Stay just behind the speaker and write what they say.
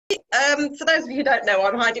For those of you who don't know,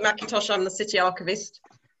 I'm Heidi McIntosh. I'm the City Archivist.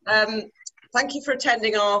 Thank you for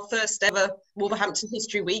attending our first ever Wolverhampton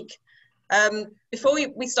History Week. Before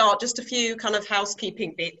we start, just a few kind of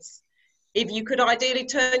housekeeping bits. If you could ideally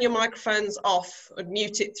turn your microphones off and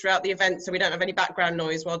mute it throughout the event so we don't have any background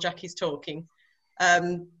noise while Jackie's talking.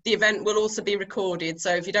 The event will also be recorded,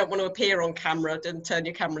 so if you don't want to appear on camera, then turn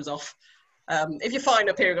your cameras off. If you're fine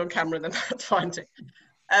appearing on camera, then that's fine too.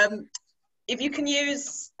 If you can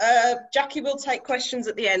use, Jackie will take questions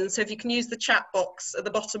at the end, so if you can use the chat box at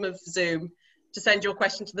the bottom of Zoom to send your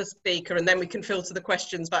question to the speaker, and then we can filter the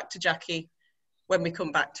questions back to Jackie when we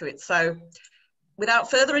come back to it. So without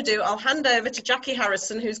further ado, I'll hand over to Jackie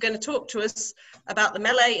Harrison, who's going to talk to us about the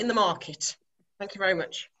melee in the market. Thank you very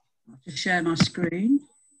much. I'll just share my screen.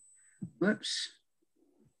 Whoops.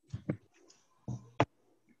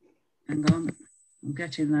 Hang on, I'm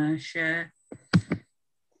getting there, share.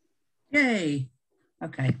 Yay,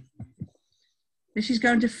 okay. This is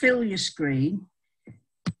going to fill your screen.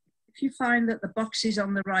 If you find that the boxes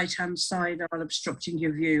on the right-hand side are obstructing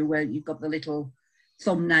your view, where you've got the little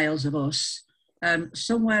thumbnails of us,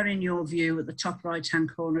 somewhere in your view at the top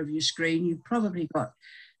right-hand corner of your screen, you've probably got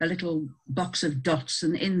a little box of dots,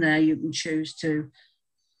 and in there you can choose to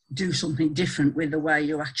do something different with the way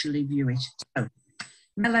you actually view it. So,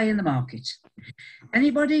 melee in the market.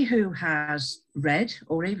 Anybody who has read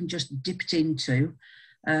or even just dipped into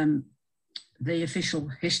the official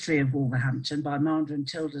history of Wolverhampton by Mander and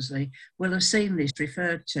Tildesley will have seen this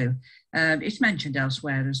referred to. It's mentioned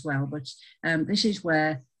elsewhere as well, but this is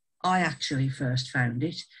where I actually first found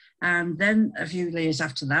it. And then a few years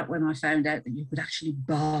after that, when I found out that you could actually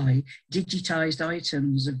buy digitised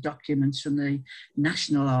items of documents from the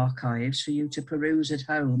National Archives for you to peruse at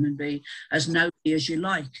home and be as nosy as you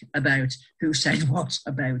like about who said what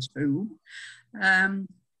about who,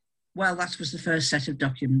 well, that was the first set of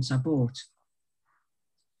documents I bought.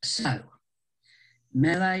 So,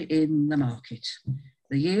 melee in the market.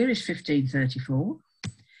 The year is 1534.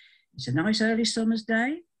 It's a nice early summer's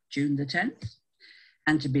day, June the 10th.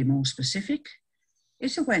 And to be more specific,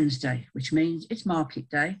 it's a Wednesday, which means it's market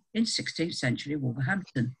day in 16th century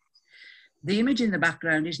Wolverhampton. The image in the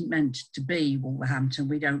background isn't meant to be Wolverhampton.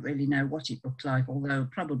 We don't really know what it looked like, although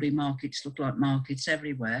probably markets look like markets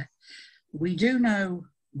everywhere. We do know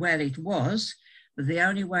where it was, but the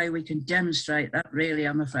only way we can demonstrate that, really,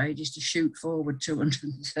 I'm afraid, is to shoot forward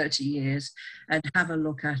 230 years and have a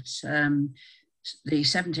look at the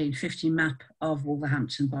 1750 map of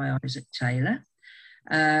Wolverhampton by Isaac Taylor.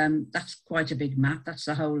 That's quite a big map. That's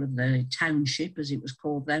the whole of the township, as it was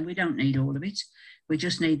called then. We don't need all of it. We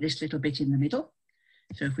just need this little bit in the middle.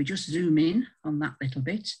 So if we just zoom in on that little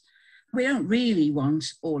bit, we don't really want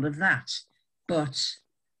all of that, but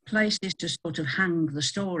places to sort of hang the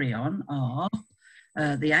story on are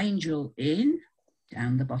the Angel Inn,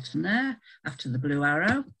 down the bottom there, after the blue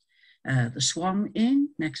arrow, the Swan Inn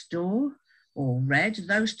next door, or red.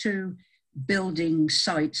 Those two building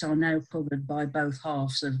sites are now covered by both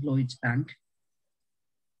halves of Lloyd's Bank.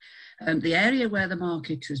 The area where the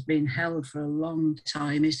market has been held for a long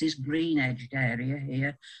time is this green-edged area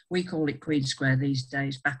here. We call it Queen Square these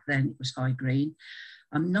days. Back then it was High Green.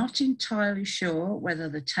 I'm not entirely sure whether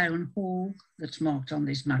the town hall that's marked on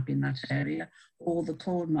this map in that area or the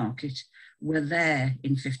corn market were there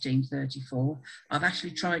in 1534. I've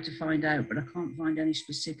actually tried to find out, but I can't find any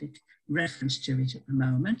specific reference to it at the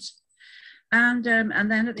moment. And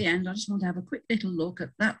then at the end, I just want to have a quick little look at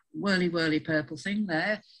that whirly purple thing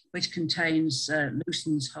there, which contains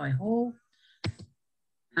Lewson's High Hall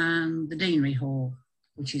and the Deanery Hall,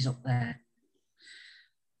 which is up there.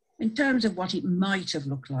 In terms of what it might have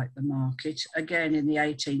looked like, the market, again, in the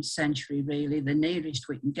 18th century, really, the nearest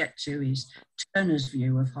we can get to is Turner's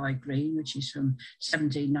view of High Green, which is from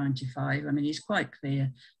 1795. I mean, it's quite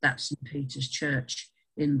clear that's St. Peter's Church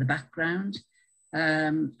in the background.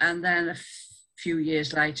 And then a few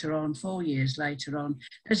years later on, 4 years later on,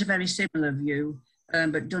 there's a very similar view,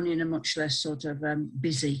 but done in a much less sort of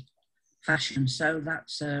busy fashion. So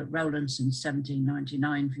that's Rowlandson's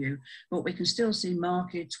 1799 view, but we can still see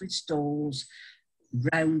markets with stalls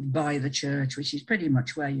round by the church, which is pretty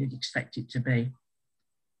much where you'd expect it to be.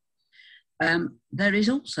 There is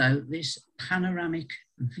also this panoramic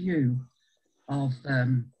view of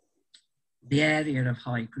the area of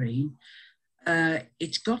High Green.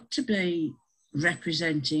 It's got to be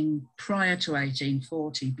representing prior to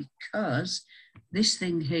 1840, because this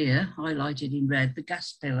thing here, highlighted in red, the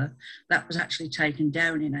gas pillar, that was actually taken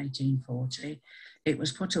down in 1840. It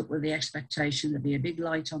was put up with the expectation there'd be a big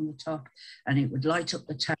light on the top and it would light up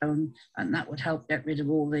the town, and that would help get rid of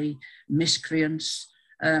all the miscreants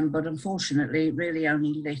but unfortunately it really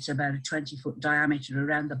only lit about a 20-foot diameter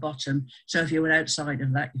around the bottom. So if you were outside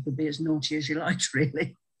of that, you could be as naughty as you liked,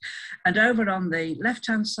 really. And over on the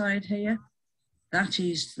left-hand side here, that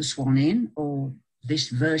is the Swan Inn, or this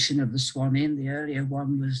version of the Swan Inn. The earlier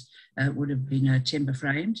one was would have been timber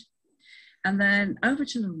framed. And then over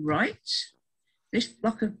to the right, this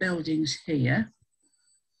block of buildings here,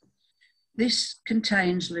 this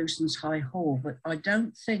contains Lewson's High Hall, but I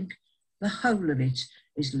don't think the whole of it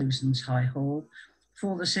is Lewson's High Hall,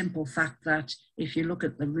 for the simple fact that if you look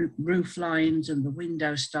at the roof lines and the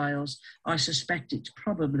window styles, I suspect it's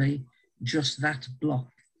probably just that block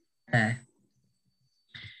there.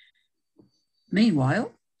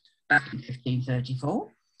 Meanwhile, back in 1534,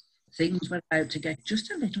 things were about to get just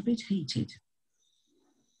a little bit heated.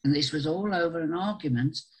 And this was all over an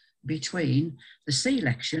argument between the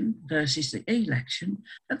C-lection versus the E-lection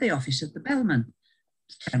of the office of the bellman.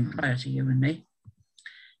 Town crier to you and me.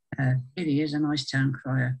 Here he is, a nice town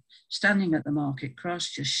crier, standing at the market cross,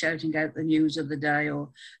 just shouting out the news of the day or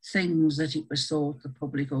things that it was thought the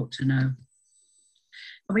public ought to know.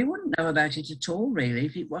 And we wouldn't know about it at all, really,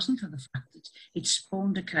 if it wasn't for the fact that it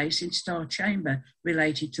spawned a case in Star Chamber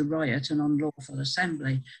related to riot and unlawful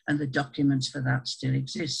assembly, and the documents for that still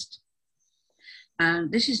exist.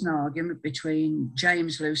 And this is an argument between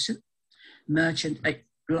James Lewson, merchant,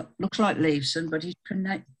 looks like Leveson, but he's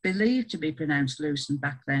believed to be pronounced Lewson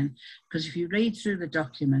back then, because if you read through the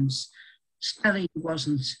documents, spelling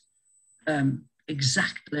wasn't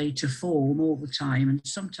exactly to form all the time, and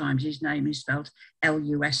sometimes his name is spelled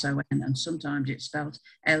Luson and sometimes it's spelled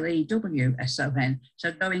Lewson.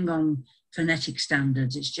 So going on phonetic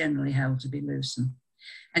standards, it's generally held to be Lewson.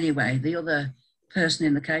 Anyway, the other person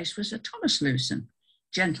in the case was a Thomas Lewson,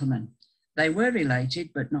 gentleman. They were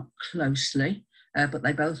related, but not closely, but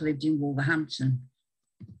they both lived in Wolverhampton.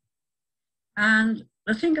 And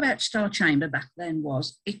the thing about Star Chamber back then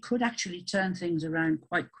was it could actually turn things around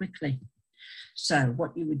quite quickly. So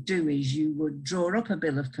what you would do is you would draw up a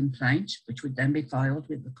bill of complaint, which would then be filed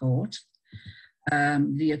with the court.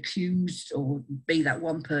 The accused, or be that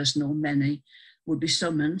one person or many, would be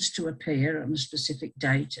summoned to appear on a specific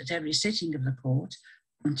date at every sitting of the court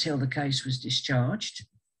until the case was discharged.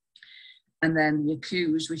 And then the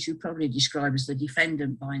accused, which you probably describe as the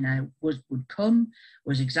defendant by now, would come,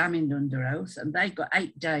 was examined under oath, and they got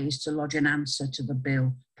 8 days to lodge an answer to the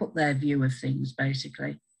bill, put their view of things,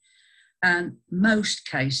 basically. And most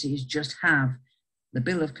cases just have the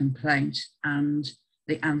bill of complaint and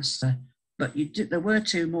the answer. But there were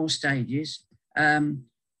 2 more stages.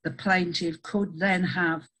 The plaintiff could then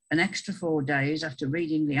have an extra 4 days after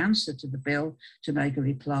reading the answer to the bill to make a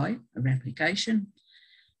reply, a replication.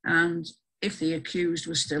 And if the accused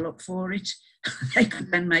was still up for it, they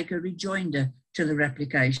could then make a rejoinder to the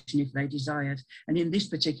replication if they desired. And in this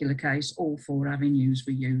particular case, all 4 avenues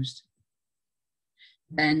were used.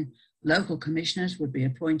 Then local commissioners would be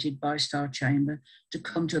appointed by Star Chamber to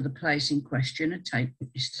come to the place in question and take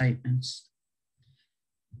witness statements.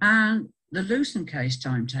 And the Lewson case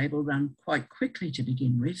timetable ran quite quickly to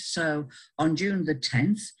begin with. So on June the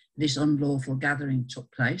 10th, this unlawful gathering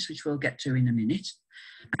took place, which we'll get to in a minute.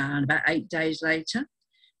 And about 8 days later,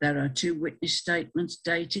 there are 2 witness statements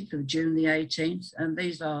dated for June the 18th, and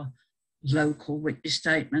these are local witness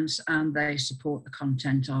statements, and they support the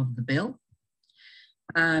content of the bill.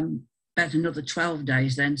 About another 12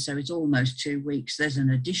 days then, so it's almost 2 weeks, there's an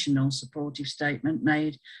additional supportive statement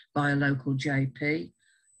made by a local JP.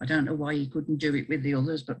 I don't know why he couldn't do it with the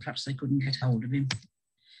others, but perhaps they couldn't get hold of him.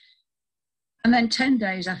 And then 10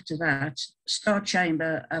 days after that, Star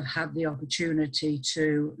Chamber have had the opportunity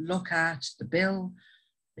to look at the bill,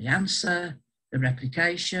 the answer, the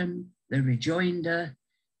replication, the rejoinder,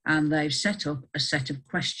 and they've set up a set of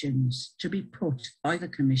questions to be put by the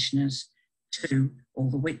commissioners to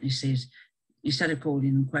all the witnesses. Instead of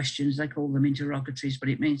calling them questions, they call them interrogatories, but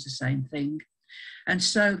it means the same thing. And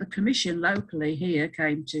so the commission locally here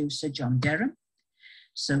came to Sir John Derham,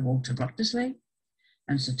 Sir Walter Wrottesley,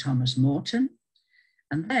 and Sir Thomas Morton.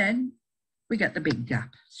 And then we get the big gap,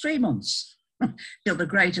 3 months, till the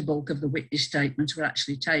greater bulk of the witness statements were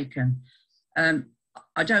actually taken.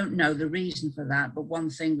 I don't know the reason for that, but one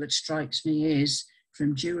thing that strikes me is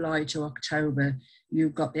from July to October,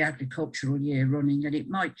 you've got the agricultural year running, and it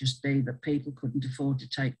might just be that people couldn't afford to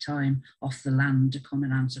take time off the land to come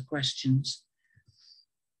and answer questions.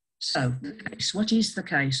 So, the case, what is the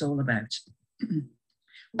case all about?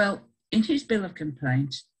 Well, in his bill of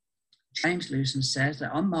complaint, James Lewson says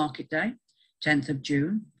that on market day, 10th of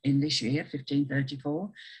June in this year,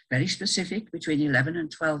 1534, very specific, between 11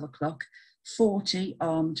 and 12 o'clock, 40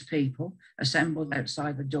 armed people assembled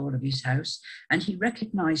outside the door of his house, and he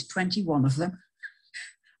recognised 21 of them,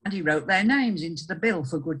 and he wrote their names into the bill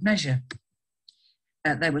for good measure.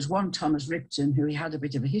 There was one, Thomas Ripton, who he had a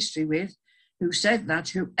bit of a history with, who said that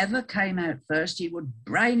whoever came out first, he would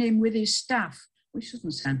brain him with his staff, which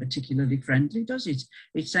doesn't sound particularly friendly, does it?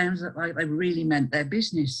 It sounds like they really meant their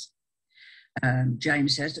business.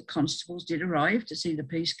 James says that constables did arrive to see the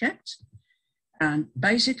peace kept. And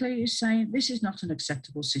basically he's saying this is not an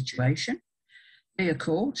acceptable situation. Dear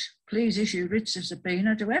court, please issue writs of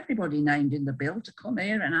subpoena to everybody named in the bill to come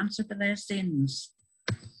here and answer for their sins.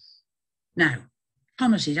 Now,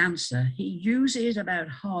 Thomas's answer, he uses about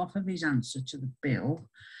half of his answer to the bill,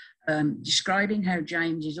 describing how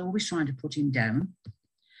James is always trying to put him down.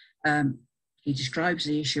 He describes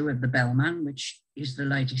the issue of the bellman, which is the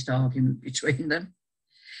latest argument between them.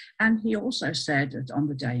 And he also said that on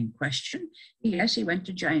the day in question, yes, he went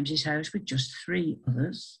to James's house with just 3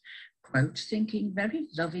 others, quote, thinking very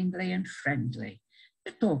lovingly and friendly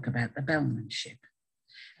to talk about the bellmanship.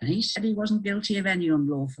 And he said he wasn't guilty of any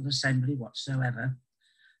unlawful assembly whatsoever.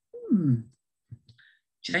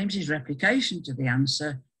 James's replication to the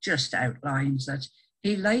answer just outlines that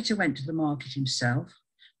he later went to the market himself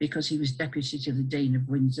because he was deputy to the Dean of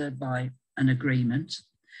Windsor by an agreement.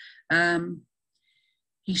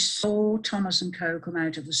 He saw Thomas and Co come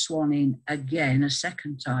out of the Swan Inn again a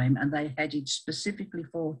second time, and they headed specifically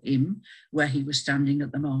for him where he was standing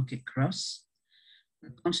at the market cross.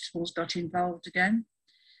 The constables got involved again.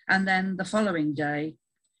 And then the following day,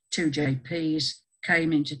 2 JPs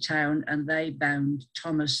came into town and they bound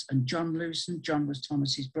Thomas and John loose, and John was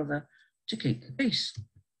Thomas's brother, to keep the peace.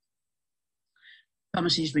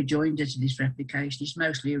 Thomas's rejoinder to this replication is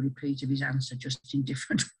mostly a repeat of his answer, just in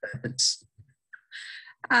different words.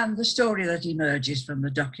 And the story that emerges from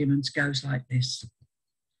the documents goes like this.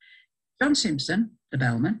 John Simpson, the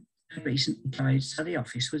bellman, had recently died, so the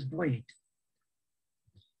office was void.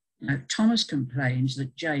 Now, Thomas complains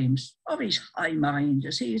that James, of his high mind,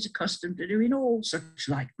 as he is accustomed to do in all such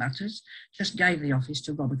like matters, just gave the office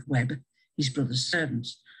to Robert Webb, his brother's servant.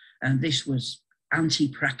 And this was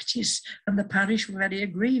anti-practice, and the parish were very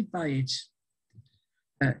aggrieved by it.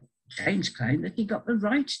 James claimed that he got the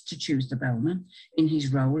right to choose the bellman in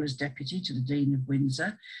his role as deputy to the Dean of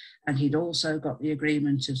Windsor, and he'd also got the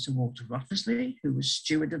agreement of Sir Walter Wriothesley, who was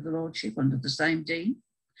steward of the lordship under the same dean.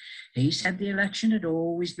 He said the election had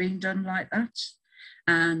always been done like that,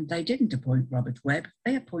 and they didn't appoint Robert Webb,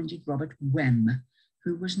 they appointed Robert Wem,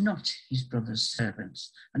 who was not his brother's servant.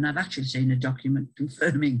 And I've actually seen a document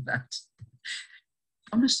confirming that.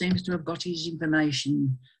 Thomas seems to have got his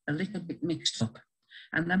information a little bit mixed up,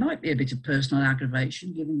 and there might be a bit of personal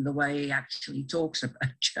aggravation given the way he actually talks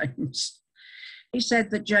about James. He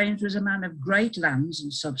said that James was a man of great lands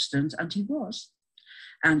and substance, and he was.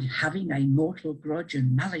 And having a mortal grudge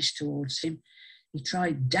and malice towards him, he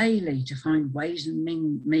tried daily to find ways and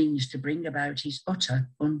means to bring about his utter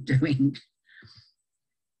undoing.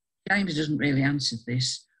 James doesn't really answer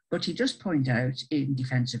this, but he does point out in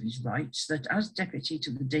defence of his rights that as deputy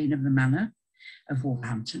to the Dean of the Manor of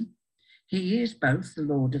Wolverhampton, he is both the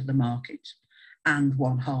Lord of the Market and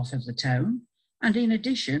one half of the town, and in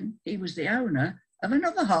addition, he was the owner of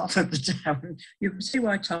another half of the town. You can see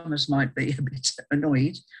why Thomas might be a bit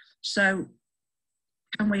annoyed. So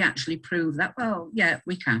can we actually prove that? Well, yeah,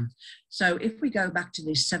 we can. So if we go back to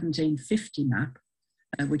this 1750 map,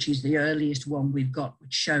 which is the earliest one we've got,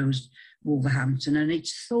 which shows Wolverhampton, and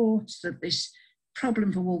it's thought that this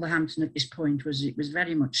problem for Wolverhampton at this point was it was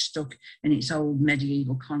very much stuck in its old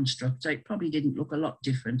medieval construct. So it probably didn't look a lot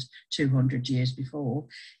different 200 years before.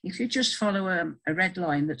 If you just follow a red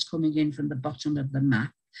line that's coming in from the bottom of the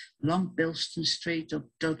map, along Bilston Street, up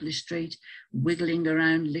Dudley Street, wiggling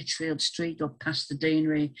around Litchfield Street, up past the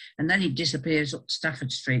Deanery, and then it disappears up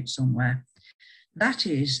Stafford Street somewhere. That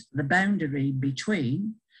is the boundary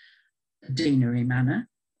between the Deanery Manor,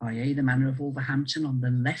 i.e. the Manor of Wolverhampton on the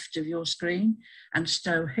left of your screen, and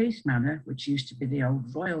Stow Heath Manor, which used to be the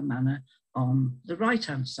old Royal Manor, on the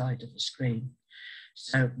right-hand side of the screen.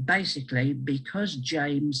 So basically, because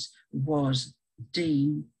James was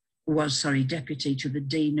deputy to the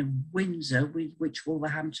Dean of Windsor, with which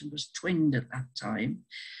Wolverhampton was twinned at that time,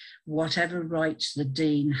 whatever rights the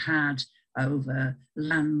Dean had over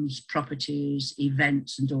lands, properties,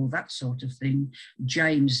 events, and all that sort of thing,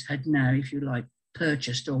 James had now, if you like,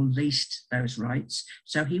 purchased or leased those rights.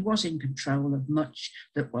 So he was in control of much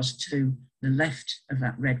that was to the left of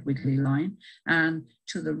that red wiggly line, and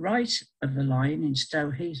to the right of the line in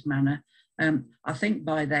Stow Heath Manor, I think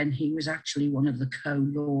by then he was actually one of the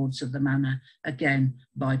co-lords of the manor, again,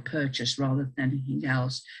 by purchase rather than anything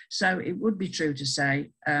else. So it would be true to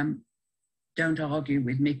say, don't argue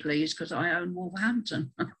with me, please, because I own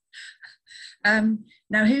Wolverhampton.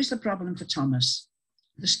 Now, here's the problem for Thomas.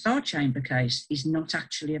 The Star Chamber case is not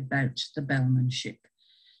actually about the bellmanship.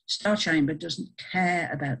 Star Chamber doesn't care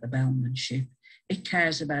about the bellmanship. It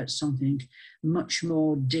cares about something much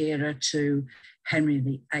more dearer to Henry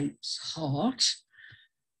VIII's heart.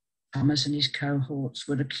 Thomas and his cohorts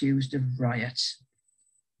were accused of riot.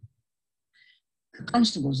 The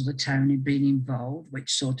constables of the town had been involved,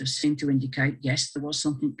 which sort of seemed to indicate, yes, there was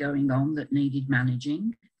something going on that needed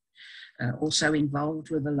managing. Also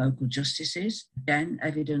involved with the local justices, again,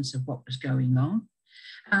 evidence of what was going on.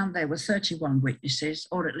 And there were 31 witnesses,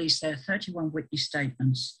 or at least there are 31 witness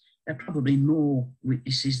statements. There are probably more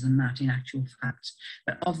witnesses than that in actual fact.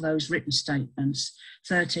 But of those written statements,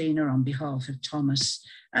 13 are on behalf of Thomas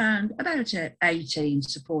and about 18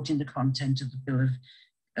 supporting the content of the bill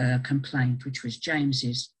of complaint, which was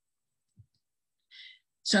James's.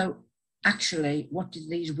 So actually, what did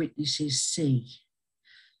these witnesses see?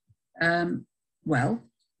 Well,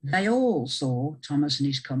 they all saw Thomas and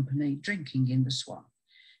his company drinking in the Swan.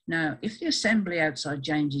 Now, if the assembly outside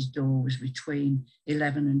James's door was between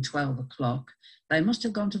 11 and 12 o'clock, they must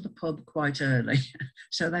have gone to the pub quite early.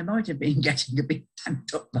 So they might have been getting a bit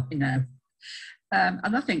tanked up by now.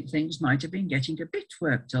 And I think things might have been getting a bit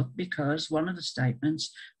worked up because one of the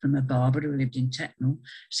statements from a barber who lived in Tetnall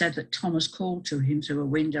said that Thomas called to him through a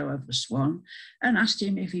window of the Swan and asked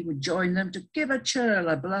him if he would join them to give a churl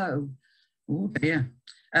a blow. Oh dear.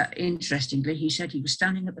 Interestingly, he said he was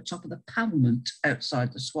standing at the top of the pavement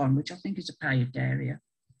outside the Swan, which I think is a paved area.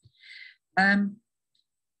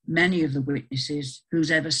 Many of the witnesses,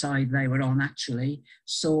 whosever side they were on actually,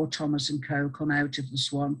 saw Thomas and co come out of the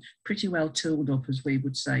Swan pretty well tooled up, as we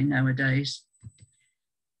would say nowadays.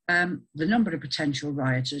 The number of potential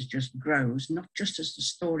rioters just grows, not just as the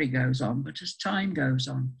story goes on, but as time goes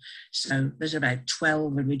on. So there's about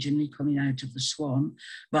 12 originally coming out of the Swan.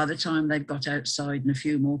 By the time they've got outside and a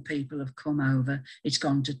few more people have come over, it's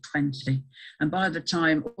gone to 20. And by the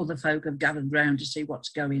time other folk have gathered round to see what's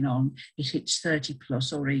going on, it hits 30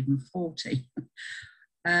 plus or even 40.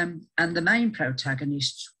 And the main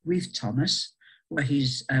protagonists with Thomas were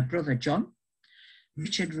his brother John,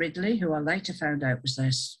 Richard Ridley, who I later found out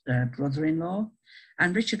was their brother-in-law,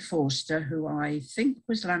 and Richard Forster, who I think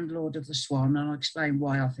was landlord of the Swan, and I'll explain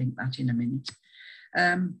why I think that in a minute.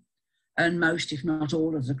 And most, if not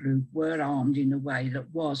all, of the group were armed in a way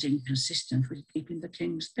that was inconsistent with keeping the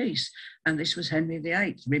king's peace. And this was Henry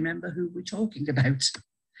VIII. Remember who we're talking about.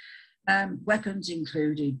 Weapons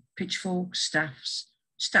included pitchforks,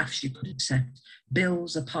 staffs you could accept,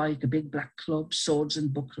 bills, a pike, a big black club, swords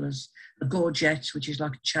and bucklers, a gorget, which is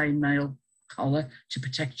like a chainmail collar to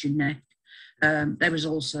protect your neck. There was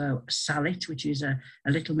also a sallet, which is a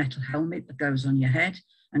little metal helmet that goes on your head,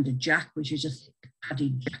 and a jack, which is a thick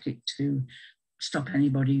padded jacket to stop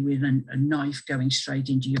anybody with a knife going straight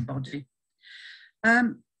into your body.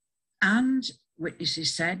 And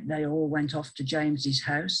witnesses said they all went off to James's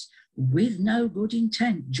house with no good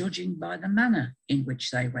intent, judging by the manner in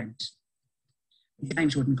which they went.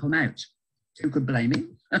 James wouldn't come out. Who could blame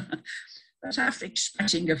him? But after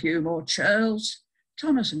expecting a few more churls,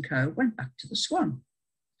 Thomas and co went back to the Swan.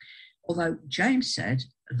 Although James said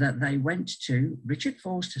that they went to Richard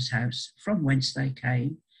Forster's house from whence they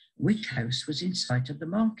came, which house was in sight of the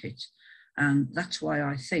market. And that's why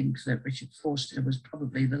I think that Richard Forster was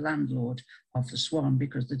probably the landlord of the Swan,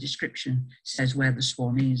 because the description says where the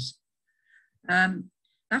Swan is.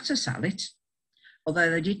 That's a sallet, although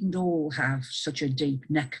they didn't all have such a deep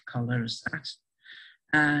neck collar as that.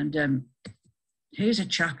 And here's a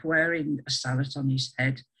chap wearing a sallet on his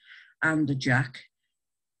head and a jack,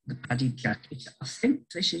 the padded jacket. I think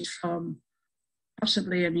this is from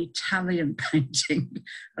possibly an Italian painting.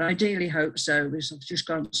 I ideally hope so, because I've just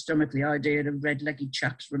can't stomach the idea of red-legged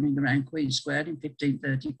chaps running around Queen Square in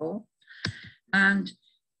 1534. And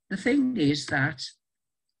the thing is that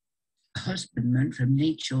a husbandman from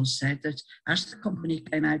Nietzsche said that as the company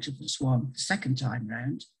came out of the Swan the second time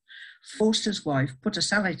round, Forster's wife put a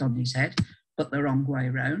sallet on his head, but the wrong way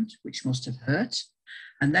round, which must have hurt.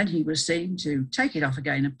 And then he was seen to take it off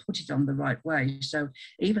again and put it on the right way. So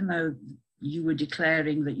even though you were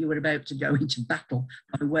declaring that you were about to go into battle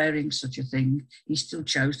by wearing such a thing, he still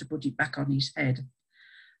chose to put it back on his head.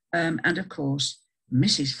 And of course,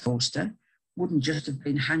 Mrs. Forster wouldn't just have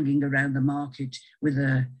been hanging around the market with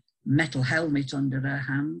a metal helmet under her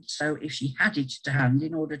hand. So if she had it to hand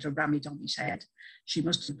in order to ram it on his head, she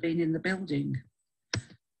must have been in the building.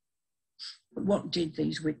 what did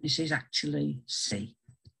these witnesses actually see?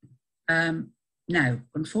 Now,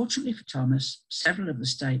 unfortunately for Thomas, several of the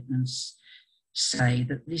statements say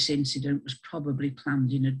that this incident was probably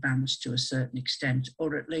planned in advance to a certain extent,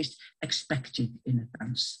 or at least expected in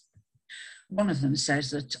advance. One of them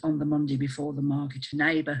says that on the Monday before the market, a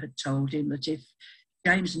neighbour had told him that if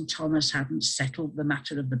James and Thomas hadn't settled the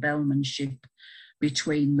matter of the bellmanship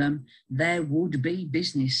between them, there would be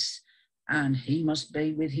business, and he must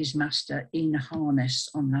be with his master in harness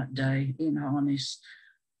on that day, in harness,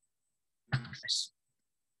 battle dress,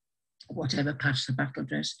 whatever passed the battle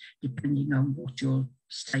dress, depending on what your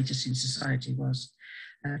status in society was.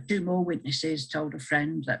 Two more witnesses told a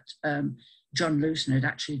friend that John Lewson had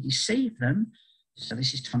actually deceived them, so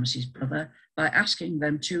this is Thomas's brother, by asking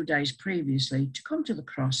them 2 days previously to come to the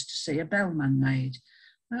cross to see a bellman made.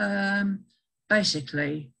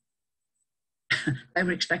 Basically, they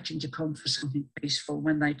were expecting to come for something peaceful.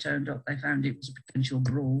 When they turned up, they found it was a potential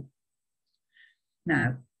brawl.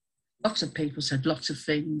 Now, lots of people said lots of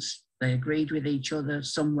things. They agreed with each other.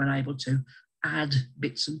 Some were able to add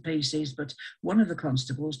bits and pieces, but one of the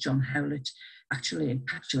constables, John Howlett, actually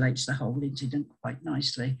encapsulates the whole incident quite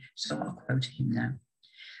nicely. So I'll quote him now.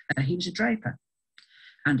 He was a draper,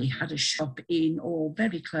 and he had a shop in or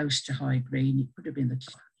very close to High Green. It could have been the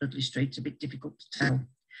top of Dudley Street. It's a bit difficult to tell.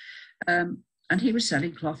 And he was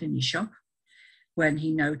selling cloth in his shop when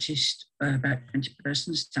he noticed about 20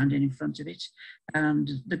 persons standing in front of it. And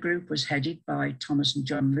the group was headed by Thomas and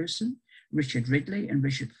John Lewson, Richard Ridley and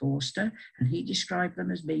Richard Forster, and he described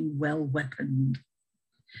them as being well weaponed.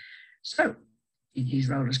 So, in his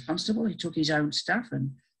role as constable, he took his own staff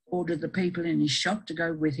and ordered the people in his shop to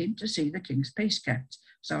go with him to see the King's peace kept.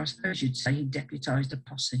 So I suppose you'd say he deputised a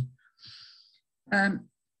posse.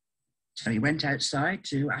 So he went outside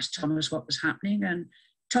to ask Thomas what was happening, and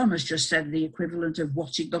Thomas just said the equivalent of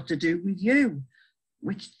 "what's it got to do with you?"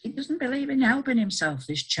 Which he doesn't believe in helping himself,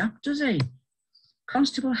 this chap, does he?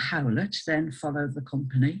 Constable Howlett then followed the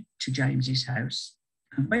company to James's house,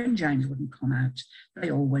 and when James wouldn't come out,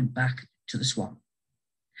 they all went back to the Swan.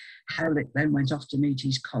 Howlett then went off to meet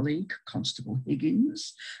his colleague, Constable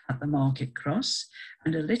Higgins, at the Market Cross,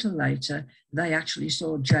 and a little later, they actually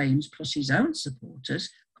saw James plus his own supporters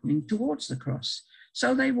coming towards the cross.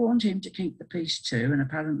 So they warned him to keep the peace too, and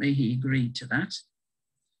apparently he agreed to that.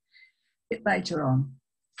 A bit later on,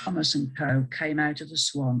 Thomas and co came out of the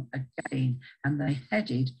Swan again, and they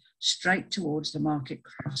headed straight towards the Market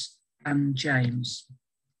Cross and James.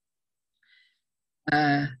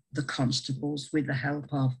 The constables, with the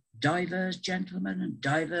help of divers gentlemen and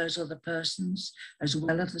divers other persons, as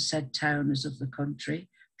well as the said towners of the country,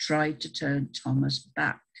 tried to turn Thomas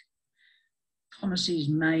back. Thomas's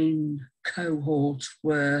main cohort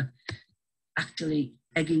were actually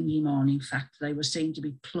egging him on. In fact, they were seen to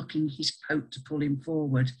be plucking his coat to pull him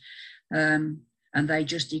forward. And they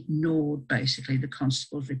just ignored, basically, the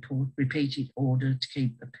constable's repeated order to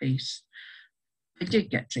keep the peace. They did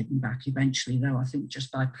get driven back eventually, though, I think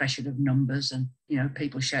just by pressure of numbers and,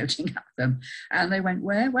 people shouting at them. And they went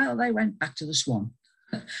where? Well, they went back to the Swan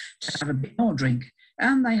to have a bit more drink.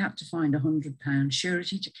 And they had to find £100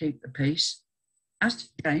 surety to keep the peace, as did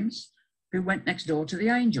James, who went next door to the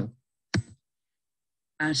Angel.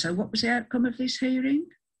 And so what was the outcome of this hearing?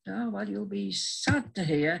 Oh, well, you'll be sad to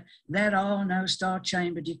hear there are no Star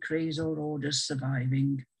Chamber decrees or orders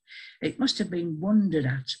surviving. It must have been wondered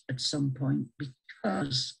at some point,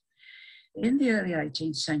 because in the early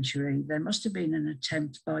 18th century, there must have been an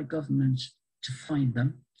attempt by government to find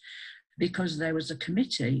them, because there was a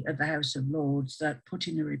committee of the House of Lords that put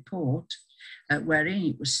in a report wherein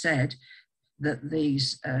it was said that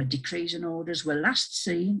these decrees and orders were last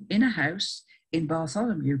seen in a house in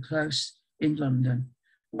Bartholomew Close in London.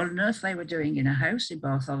 What on earth they were doing in a house in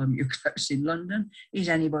Bartholomew Close in London is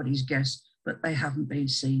anybody's guess, but they haven't been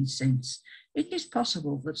seen since. It is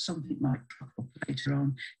possible that something might crop up later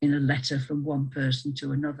on in a letter from one person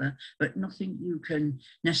to another, but nothing you can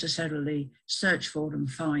necessarily search for and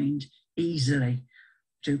find easily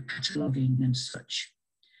through cataloguing and such.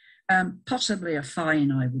 Possibly a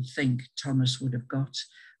fine, I would think, Thomas would have got.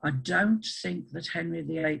 I don't think that Henry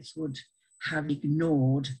VIII would have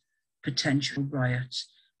ignored potential riots.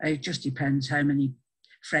 It just depends how many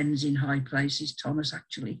friends in high places Thomas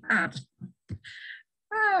actually had.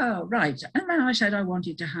 Oh, right. And then I said I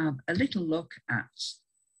wanted to have a little look at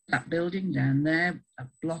that building down there, a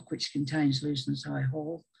block which contains Lewson's High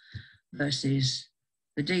Hall versus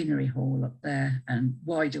the Deanery Hall up there. And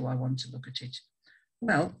why do I want to look at it?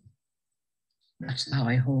 Well, that's the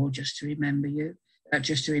High Hall, just to remember you.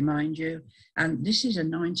 just to remind you. And this is a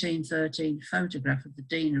 1913 photograph of the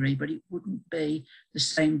deanery, but it wouldn't be the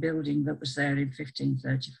same building that was there in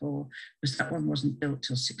 1534, because that one wasn't built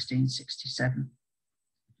till 1667.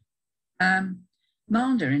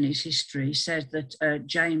 Mander, in his history, said that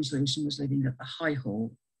James Lewson was living at the High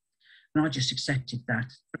Hall, and I just accepted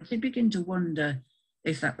that. But I did begin to wonder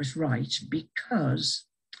if that was right, because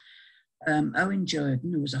Owen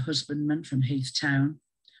Jordan, who was a husbandman from Heath Town,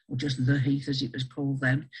 or just the Heath as it was called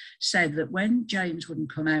then, said that when James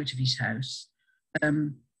wouldn't come out of his house,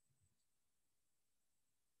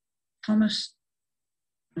 Thomas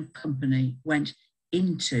and company went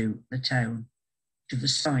into the town to the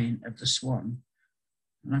sign of the Swan.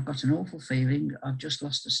 And I've got an awful feeling I've just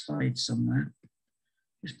lost a slide somewhere.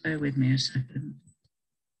 Just bear with me a second.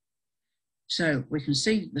 So we can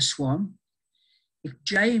see the Swan. If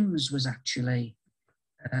James was actually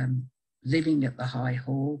living at the High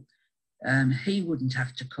Hall, he wouldn't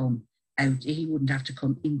have to come out, he wouldn't have to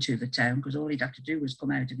come into the town, because all he'd have to do was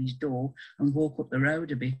come out of his door and walk up the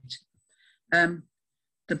road a bit.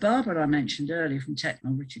 The barber I mentioned earlier from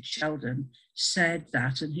Technol, Richard Sheldon, said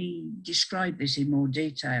that, and he described this in more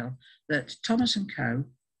detail, that Thomas and Co.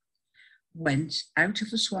 went out of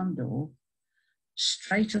the Swan door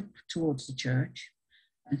straight up towards the church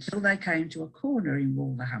until they came to a corner in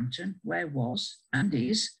Wolverhampton where was and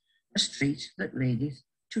is a street that leadeth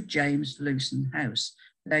to James Lewson House.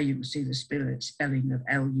 There you can see the spelling of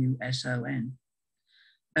L-U-S-O-N.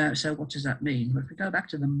 So what does that mean? Well, if we go back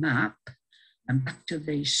to the map and back to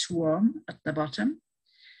the Swan at the bottom,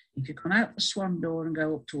 if you come out the Swan door and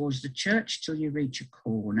go up towards the church till you reach a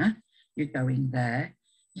corner, you're going there.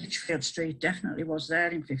 Litchfield Street definitely was there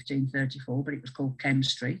in 1534, but it was called Kem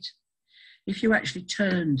Street. If you actually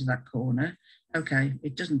turned that corner, okay,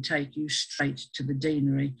 it doesn't take you straight to the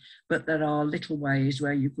deanery, but there are little ways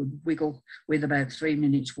where you could wiggle with about 3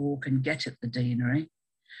 minutes walk and get at the deanery.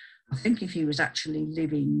 I think if he was actually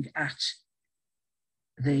living at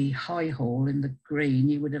the High Hall in the Green,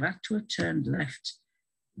 he would have had to have turned left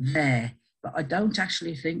there, but I don't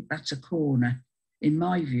actually think that's a corner. In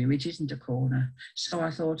my view, it isn't a corner. So I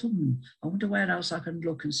thought, I wonder where else I can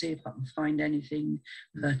look and see if I can find anything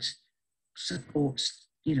that supports,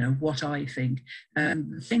 what I think.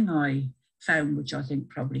 The thing I found, which I think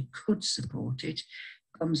probably could support it,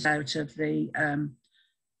 comes out of the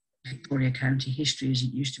Victoria County History, as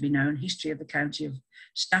it used to be known, History of the County of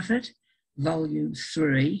Stafford, Volume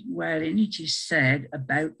 3, wherein it is said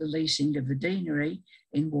about the leasing of the deanery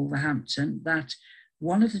in Wolverhampton that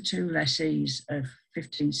one of the two lessees of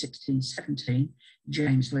 1516-17,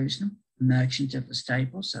 James Lewson, merchant of the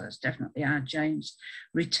stable, so that's definitely our James,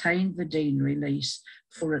 retained the deanery lease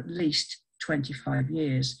for at least 25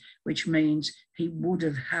 years, which means he would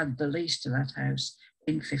have had the lease to that house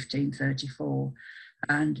in 1534.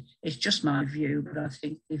 And it's just my view, but I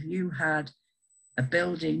think if you had a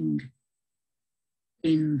building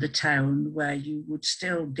in the town where you would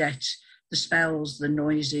still get the smells, the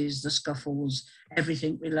noises, the scuffles,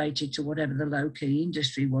 everything related to whatever the low-key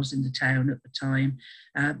industry was in the town at the time.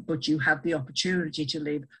 But you had the opportunity to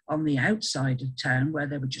live on the outside of town where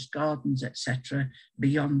there were just gardens, etc.,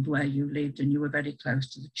 beyond where you lived, and you were very close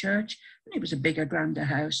to the church. And it was a bigger, grander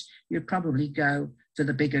house. You'd probably go for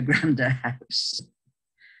the bigger, grander house.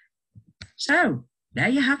 So there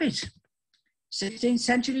you have it. 16th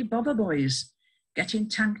century bobber boys getting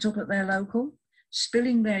tanked up at their local,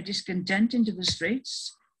 spilling their discontent into the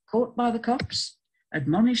streets, caught by the cops,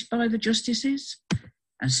 admonished by the justices,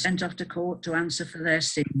 and sent off to court to answer for their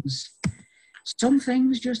sins. Some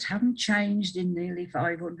things just haven't changed in nearly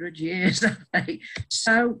 500 years, have they?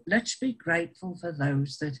 So let's be grateful for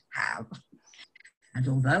those that have. And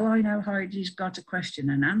although I know Heidi's got a question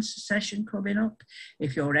and answer session coming up,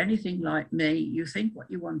 if you're anything like me, you think what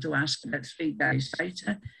you want to ask about 3 days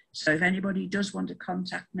later. So if anybody does want to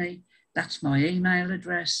contact me, that's my email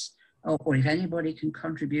address, or if anybody can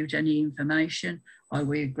contribute any information, I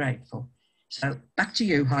will be grateful. So back to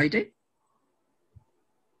you, Heidi.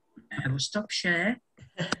 I will stop share.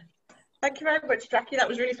 Thank you very much, Jackie. That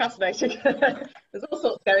was really fascinating. There's all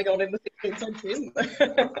sorts going on in the 16th century, isn't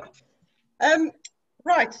there?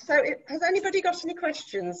 Right, so has anybody got any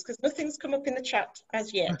questions? Because nothing's come up in the chat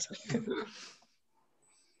as yet.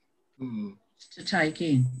 To take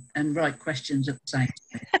in and write questions at the same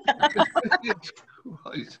time.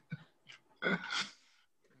 Right.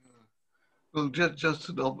 Well, just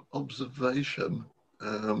an observation.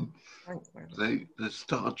 The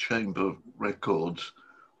Star Chamber records,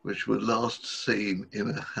 which were last seen in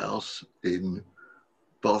a house in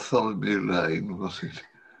Bartholomew Lane, was it?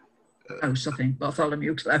 Close, I think.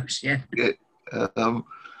 Bartholomew Close, yeah. Yeah.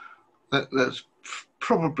 That's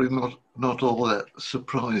probably not all that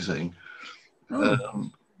surprising,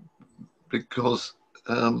 because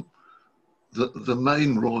the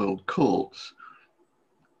main royal courts,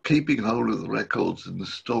 keeping hold of the records and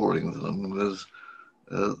storing them, was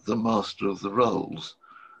the Master of the Rolls.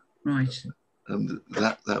 Right. And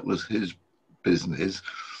that was his business,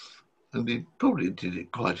 and he probably did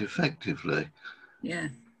it quite effectively. Yeah.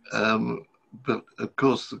 But of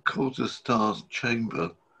course, the Court of Star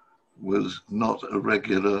Chamber was not a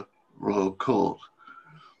regular royal court,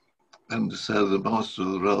 and so the Master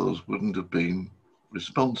of the Rolls wouldn't have been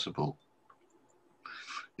responsible.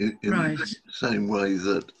 In Right. the same way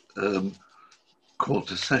that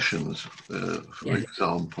Court of Sessions, for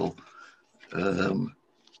example, the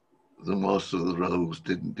Master of the Rolls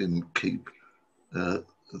didn't keep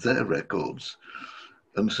their records.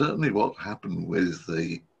 And certainly what happened with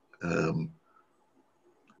the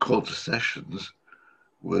Court of Sessions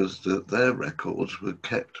was that their records were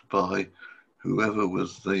kept by whoever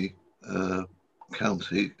was the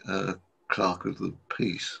county clerk of the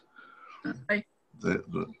peace, Okay.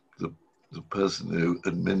 the person who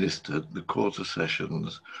administered the Court of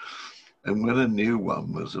Sessions. And when a new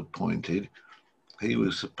one was appointed, he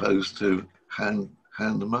was supposed to hand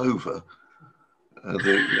them over.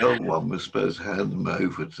 The old one was supposed to hand them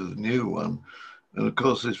over to the new one. And of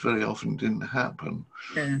course, this very often didn't happen.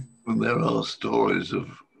 Yeah. And there are stories of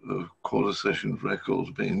Court of Sessions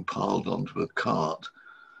records being piled onto a cart,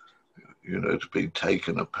 you know, to be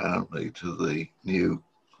taken apparently to the new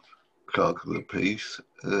clerk of the peace,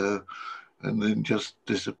 and then just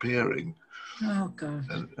disappearing. Oh, God.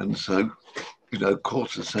 And so, you know,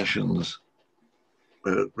 Court of Sessions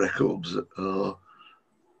records are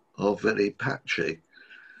very patchy.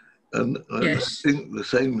 And Yes. I think the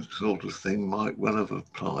same sort of thing might well have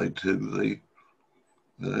applied to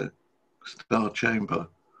the Star Chamber.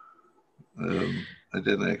 I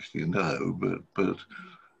don't actually know, but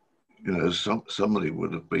you know, somebody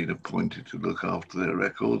would have been appointed to look after their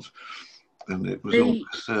records, and it was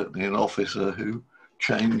almost certainly an officer who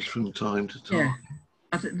changed from time to time. Yeah.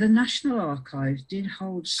 I think the National Archives did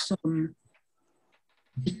hold some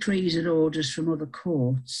decrees and orders from other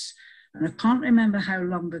courts, and I can't remember how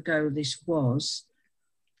long ago this was,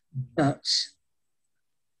 but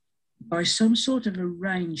by some sort of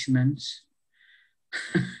arrangement,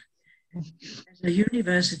 there's a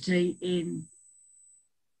university in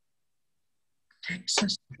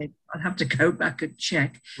Texas, I'd have to go back and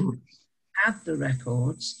check, had the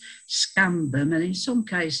records, scanned them, and in some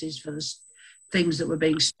cases for the things that were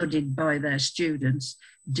being studied by their students,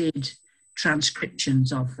 did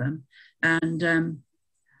transcriptions of them. And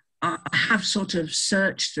I have sort of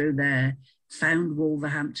searched through there, found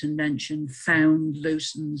Wolverhampton mentioned, found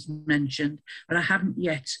Lewson's mentioned, but I haven't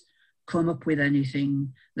yet come up with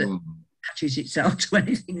anything that matches itself to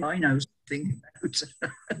anything I know something about.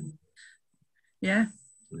 Yeah.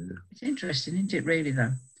 It's interesting, isn't it, really,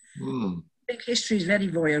 though? I think history is very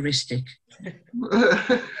voyeuristic.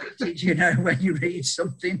 Did you know, when you read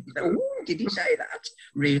something, oh, did he say that?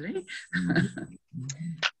 Really?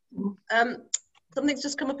 Something's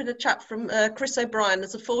just come up in the chat from Chris O'Brien.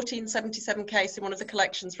 There's a 1477 case in one of the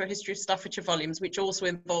collections for a History of Staffordshire volumes, which also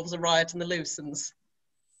involves a riot and the Lewsons.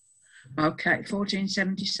 Okay,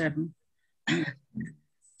 1477.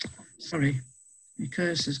 Sorry, my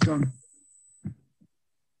cursor's gone.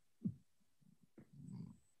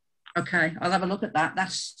 Okay, I'll have a look at that.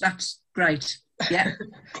 That's great. Yeah.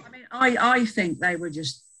 I mean, I think they were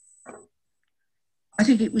just, I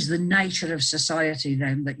think it was the nature of society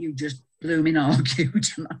then that you just blooming argued.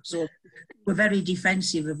 And that's all. You were very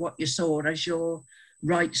defensive of what you saw as your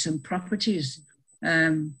rights and properties.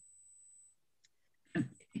 Yeah,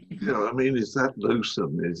 I mean, is that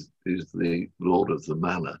Lewson is the Lord of the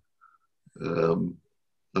Manor, and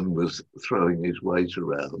was throwing his weight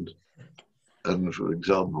around, and for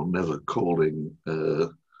example, never calling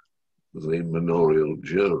the manorial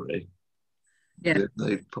jury. Yeah,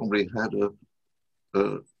 they probably had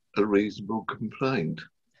a reasonable complaint.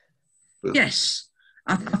 But yes,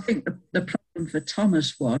 I think the problem for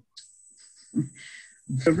Thomas was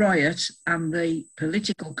the riot and the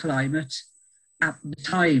political climate at the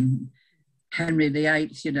time. Henry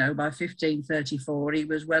VIII, you know, by 1534, he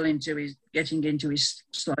was well into getting into his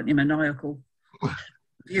slightly maniacal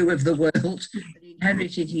view of the world. He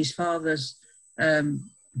inherited his father's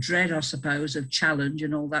dread, I suppose, of challenge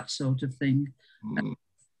and all that sort of thing.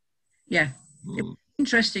 Yeah, it was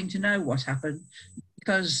interesting to know what happened,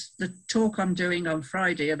 because the talk I'm doing on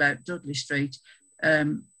Friday about Dudley Street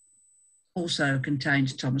also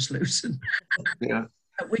contains Thomas Lewson. Yeah.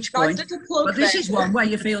 At which point, but this is one where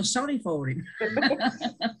you feel sorry for him.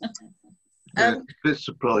 It's a bit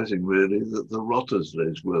surprising, really, that the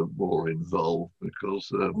Wrotteslys were more involved because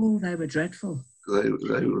Oh, they were dreadful. they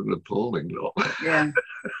were an appalling lot. Yeah.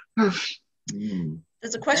 There's a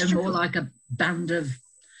They're question. more like a band of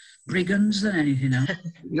brigands than anything else.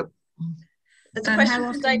 Yep. There's a question How from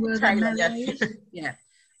often David were there Taylor. melees? Yeah.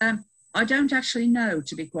 I don't actually know,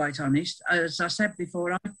 to be quite honest. As I said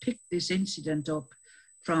before, I picked this incident up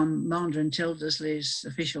from Maunder and Tildesley's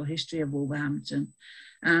official history of Wolverhampton,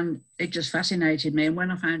 and it just fascinated me. And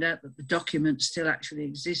when I found out that the document still actually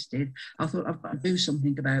existed, I thought I've got to do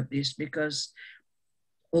something about this, because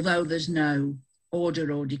although there's no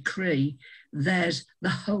order or decree, there's the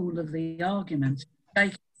whole of the argument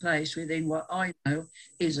taking place within what I know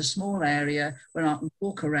is a small area where I can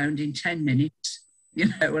walk around in 10 minutes. You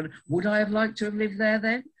know, and would I have liked to have lived there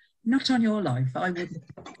then? Not on your life, I wouldn't.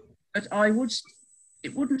 But I would.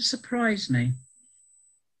 It wouldn't surprise me.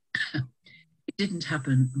 It didn't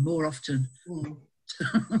happen more often.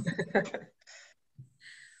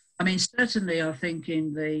 I mean, certainly, I think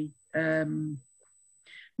in the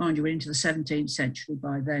mind you, we're into the 17th century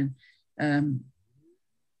by then. When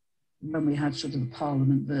we had sort of the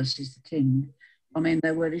Parliament versus the King, I mean,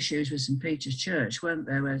 there were issues with St Peter's Church, weren't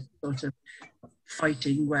there? Where sort of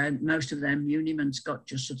fighting where most of them muniments got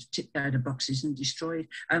just sort of tipped out of boxes and destroyed.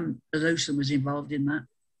 The Lewson was involved in that.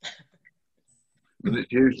 And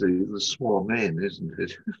it's usually the swan in, isn't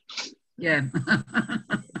it? Yeah.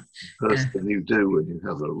 First thing you do when you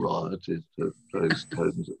have a riot is to throw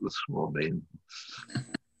stones at the swan in.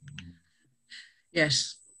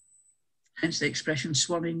 Yes. Hence the expression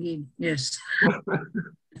swanning in. Yes.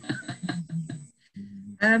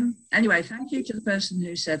 Anyway, thank you to the person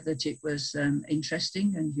who said that it was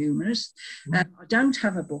interesting and humorous. I don't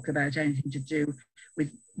have a book about anything to do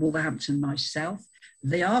with Wolverhampton myself.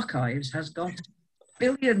 The Archives has got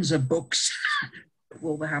billions of books at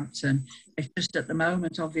Wolverhampton. It's just at the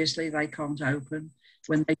moment, obviously, they can't open.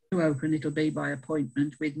 When they do open, it'll be by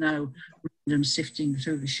appointment with no random sifting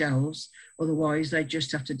through the shelves. Otherwise, they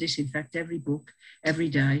just have to disinfect every book every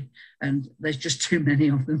day, and there's just too many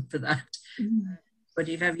of them for that. But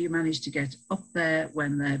if ever you manage to get up there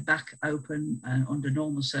when they're back open under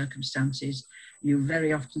normal circumstances, you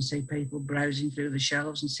very often see people browsing through the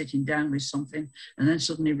shelves and sitting down with something and then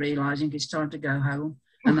suddenly realising it's time to go home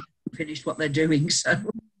and they've finished what they're doing. So,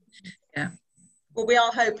 yeah. Well, we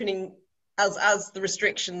are hoping, as the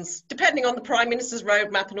restrictions, depending on the Prime Minister's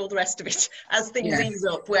roadmap and all the rest of it, as things ease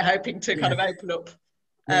up, we're hoping to kind of open up.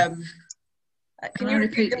 Can you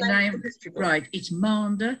repeat the name? Right, it's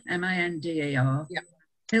Maunder, M-A-N-D-E-R,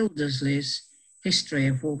 Tildesley's History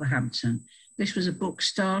of Wolverhampton. This was a book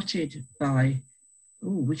started by,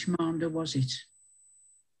 which Maunder was it?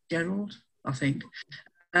 Gerald, I think.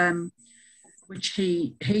 Which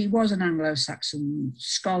he was an Anglo-Saxon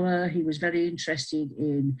scholar. He was very interested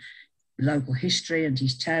in local history and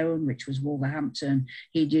his town, which was Wolverhampton.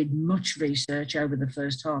 He did much research over the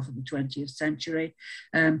first half of the 20th century,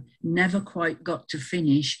 never quite got to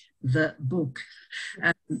finish the book.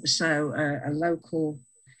 So a local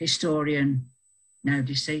historian, now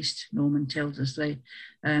deceased, Norman Tildesley,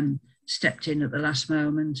 stepped in at the last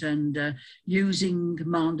moment and using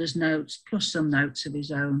Maunder's notes, plus some notes of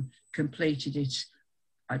his own, completed it.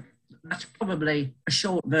 That's probably a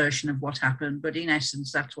short version of what happened, but in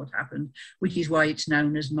essence, that's what happened, which is why it's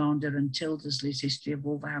known as Maunder and Tildesley's History of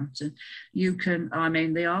Wolverhampton. You can, I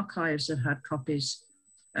mean, the archives have had copies,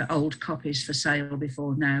 old copies for sale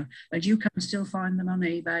before now, and you can still find them on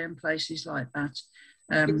eBay and places like that.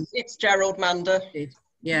 It's Gerald Maunder.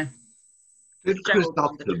 Yeah. Did Chris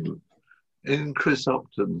Upton, in Chris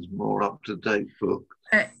Upton's more up-to-date book?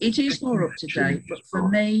 It is more up-to-date, but for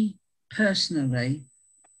me personally,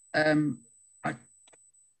 to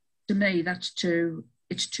me,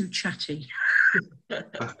 it's too chatty. I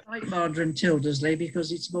like Maunder and Tildesley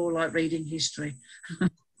because it's more like reading history.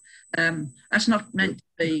 That's not meant to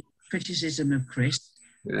be criticism of Chris,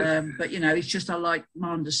 but you know, it's just I like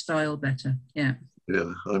Maunder's style better. Yeah.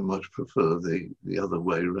 Yeah, I much prefer the other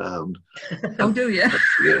way round. Oh, do you?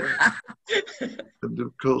 Yeah. And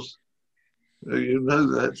of course, you know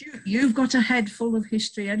that. You've got a head full of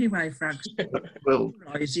history anyway, Frank. Well,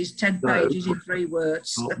 it's 10 pages in 3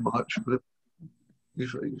 words. Not much, but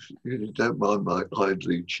if you don't mind my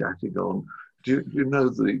idly chatting on, do you know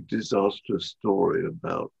the disastrous story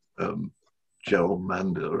about Gerald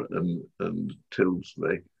Maunder and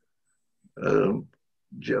Tildesley?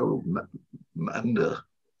 Gerald Maunder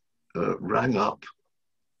rang up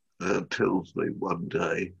Tildesley one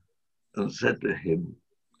day and said to him,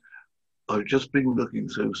 I've just been looking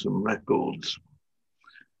through some records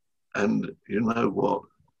and you know what?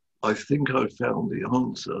 I think I found the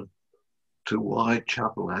answer to why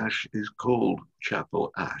Chapel Ash is called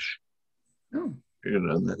Chapel Ash. Oh. You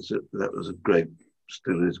know, and that was a great,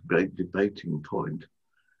 still is a great debating point.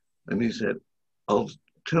 And he said, I'll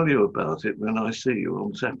tell you about it when I see you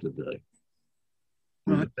on Saturday.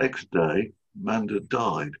 And Right. the next day, Amanda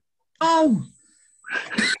died. Oh!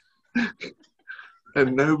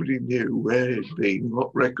 And nobody knew where he'd been,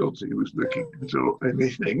 what records he was looking at or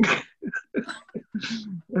anything.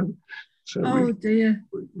 And so dear.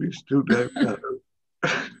 we still don't know.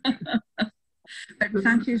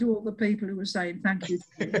 Thank you to all the people who were saying thank you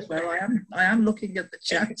to me as well. I am looking at the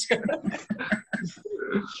chat.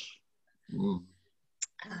 Oh,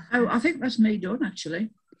 I think that's me done, actually.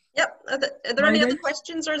 Yep. Are there any other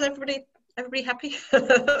questions, or is everybody happy?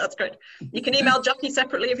 That's great. You can email Jackie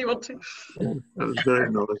separately if you want to. That was very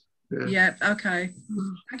nice. Yeah, okay.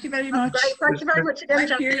 Thank you very much. Great. Thank you very much again,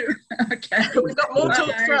 Jackie. Okay. We've got more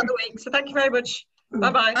talks throughout the week, so thank you very much.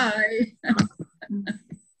 Bye-bye. Bye.